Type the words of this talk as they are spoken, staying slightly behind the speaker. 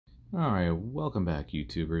Alright, welcome back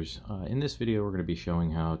YouTubers. In this video we're going to be showing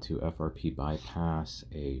how to FRP bypass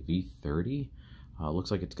a V30. Looks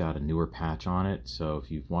like it's got a newer patch on it, so if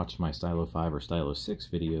you've watched my Stylo 5 or Stylo 6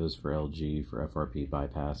 videos for LG for FRP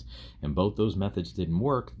bypass and both those methods didn't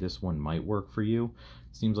work, this one might work for you.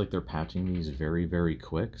 It seems like they're patching these very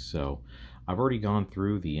quick, so I've already gone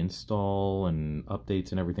through the install and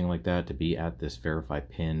updates and everything like that to be at this verify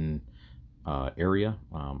pin area.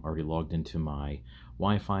 Already logged into my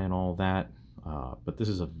Wi-Fi and all that, but this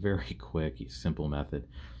is a very quick, simple method.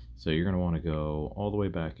 So you're going to want to go all the way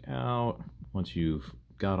back out once you've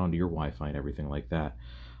got onto your Wi-Fi and everything like that.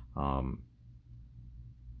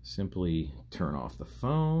 Simply turn off the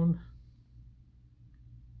phone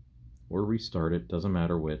or restart it, doesn't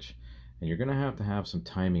matter which, and you're going to have some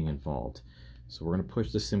timing involved. So we're going to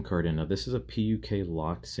push the SIM card in. Now this is a PUK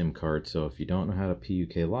locked SIM card, so if you don't know how to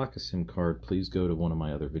PUK lock a SIM card, please go to one of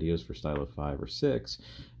my other videos for Stylo 5 or 6,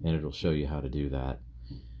 and it'll show you how to do that.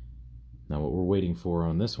 Now what we're waiting for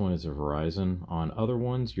on this one is a Verizon. On other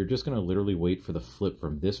ones, you're just going to literally wait for the flip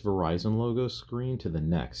from this Verizon logo screen to the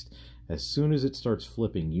next. As soon as it starts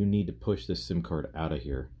flipping, you need to push this SIM card out of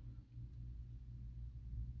here.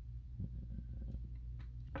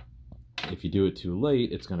 If you do it too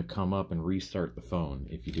late, it's going to come up and restart the phone.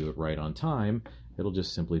 If you do it right on time, it'll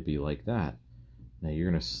just simply be like that. Now you're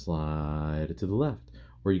going to slide it to the left,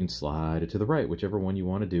 or you can slide it to the right, whichever one you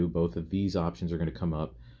want to do. Both of these options are going to come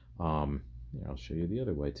up. I'll show you the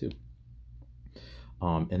other way too.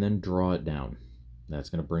 And then draw it down. That's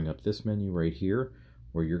going to bring up this menu right here,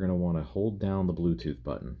 where you're going to want to hold down the Bluetooth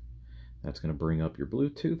button. That's going to bring up your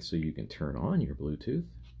Bluetooth so you can turn on your Bluetooth.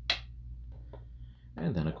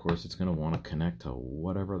 And then, of course, it's going to want to connect to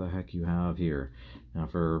whatever the heck you have here. Now,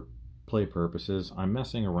 for play purposes, I'm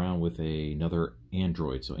messing around with another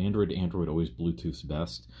Android. So Android to Android, always Bluetooth's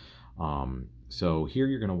best. So here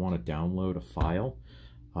you're going to want to download a file.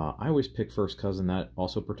 I always pick First Cousin. That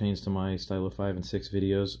also pertains to my Stylo 5 and 6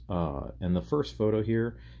 videos. And the first photo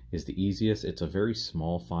here is the easiest. It's a very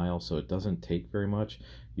small file, so it doesn't take very much.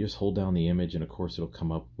 You just hold down the image, and of course, it'll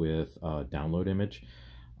come up with a download image.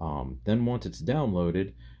 Then once it's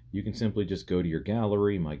downloaded, you can simply just go to your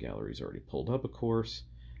gallery. My gallery's already pulled up, of course.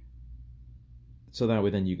 So that way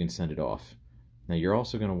then you can send it off. Now you're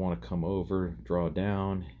also going to want to come over, draw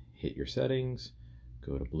down, hit your settings,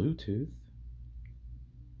 go to Bluetooth.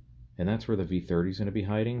 And that's where the V30 is going to be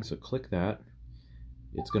hiding. So click that.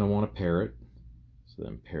 It's going to want to pair it. So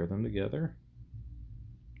then pair them together.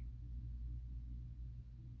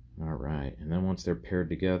 Alright, and then once they're paired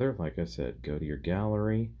together, like I said, go to your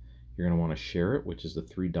gallery. You're going to want to share it, which is the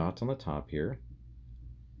 3 dots on the top here,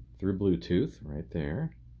 through Bluetooth, right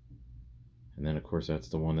there. And then, of course, that's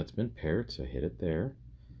the one that's been paired, so hit it there.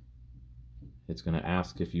 It's going to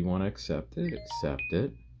ask if you want to accept it. Accept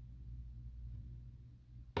it.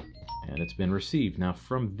 And it's been received. Now,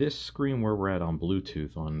 from this screen where we're at on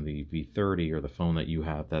Bluetooth, on the V30 or the phone that you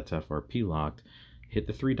have that's FRP locked, hit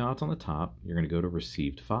the 3 dots on the top. You're going to go to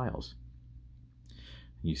Received Files.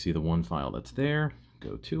 You see the one file that's there.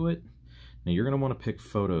 Go to it. Now you're going to want to pick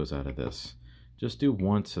photos out of this. Just do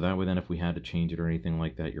once, so that way then if we had to change it or anything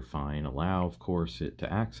like that, you're fine. Allow, of course, it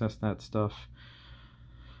to access that stuff.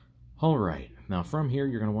 Alright, now from here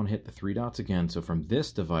you're going to want to hit the 3 dots again. So from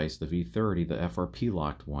this device, the V30, the FRP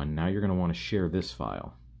locked one, now you're going to want to share this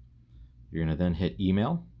file. You're going to then hit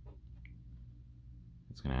Email.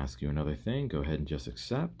 It's going to ask you another thing. Go ahead and just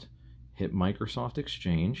accept. Hit Microsoft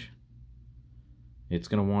Exchange. It's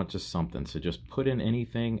going to want just something. So just put in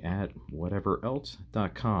anything at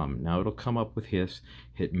whateverelse.com. Now it'll come up with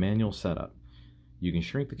hit Manual Setup. You can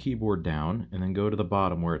shrink the keyboard down and then go to the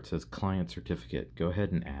bottom where it says Client Certificate. Go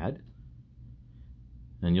ahead and add.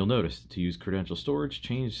 And you'll notice to use credential storage,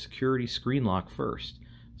 change security screen lock first.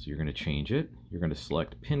 So you're going to change it. You're going to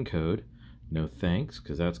select pin code. No thanks,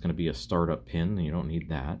 because that's going to be a startup pin, and you don't need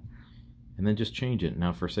that. And then just change it.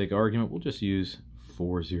 Now, for sake of argument, we'll just use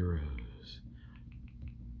 4 zeros.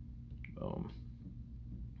 Boom.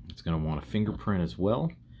 It's going to want a fingerprint as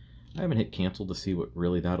well. I haven't hit cancel to see what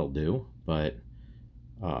really that'll do, but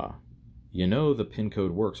you know the pin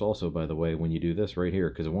code works also, by the way, when you do this right here,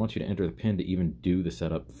 because it wants you to enter the pin to even do the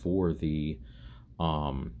setup for the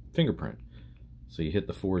fingerprint. So you hit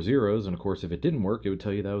the 4 zeros, and of course if it didn't work, it would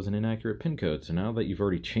tell you that was an inaccurate pin code. So now that you've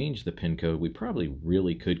already changed the pin code, we probably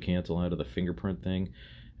really could cancel out of the fingerprint thing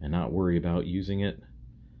and not worry about using it.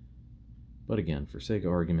 But again, for sake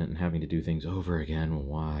of argument and having to do things over again,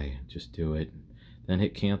 why? Just do it. Then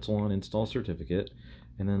hit cancel on install certificate,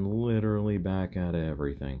 and then literally back out of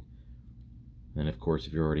everything. Then of course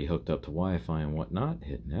if you're already hooked up to Wi-Fi and whatnot,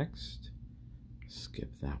 hit next.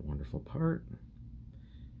 Skip that wonderful part.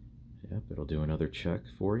 It'll do another check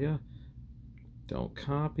for you. Don't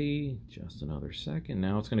copy, just another second.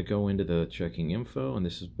 Now it's going to go into the checking info, and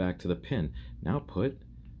this is back to the pin. Now put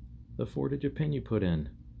the 4-digit pin you put in.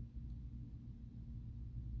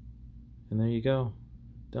 And there you go.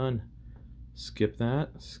 Done. Skip that,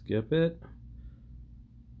 skip it.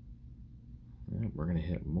 And we're going to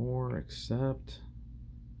hit more, accept.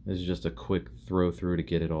 This is just a quick throw through to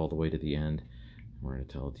get it all the way to the end. We're going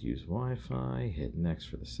to tell it to use Wi-Fi, hit next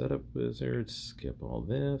for the setup wizard, skip all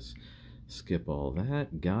this, skip all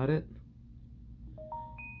that, got it.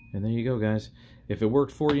 And there you go, guys. If it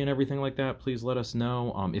worked for you and everything like that, please let us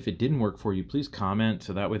know. If it didn't work for you, please comment,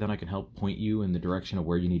 so that way then I can help point you in the direction of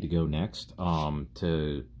where you need to go next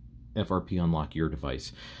to FRP unlock your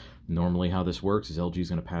device. Normally how this works is LG is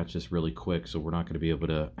going to patch this really quick, so we're not going to be able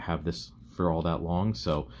to have this for all that long.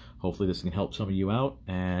 So hopefully this can help some of you out,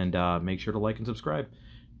 and make sure to like and subscribe.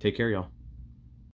 Take care, y'all.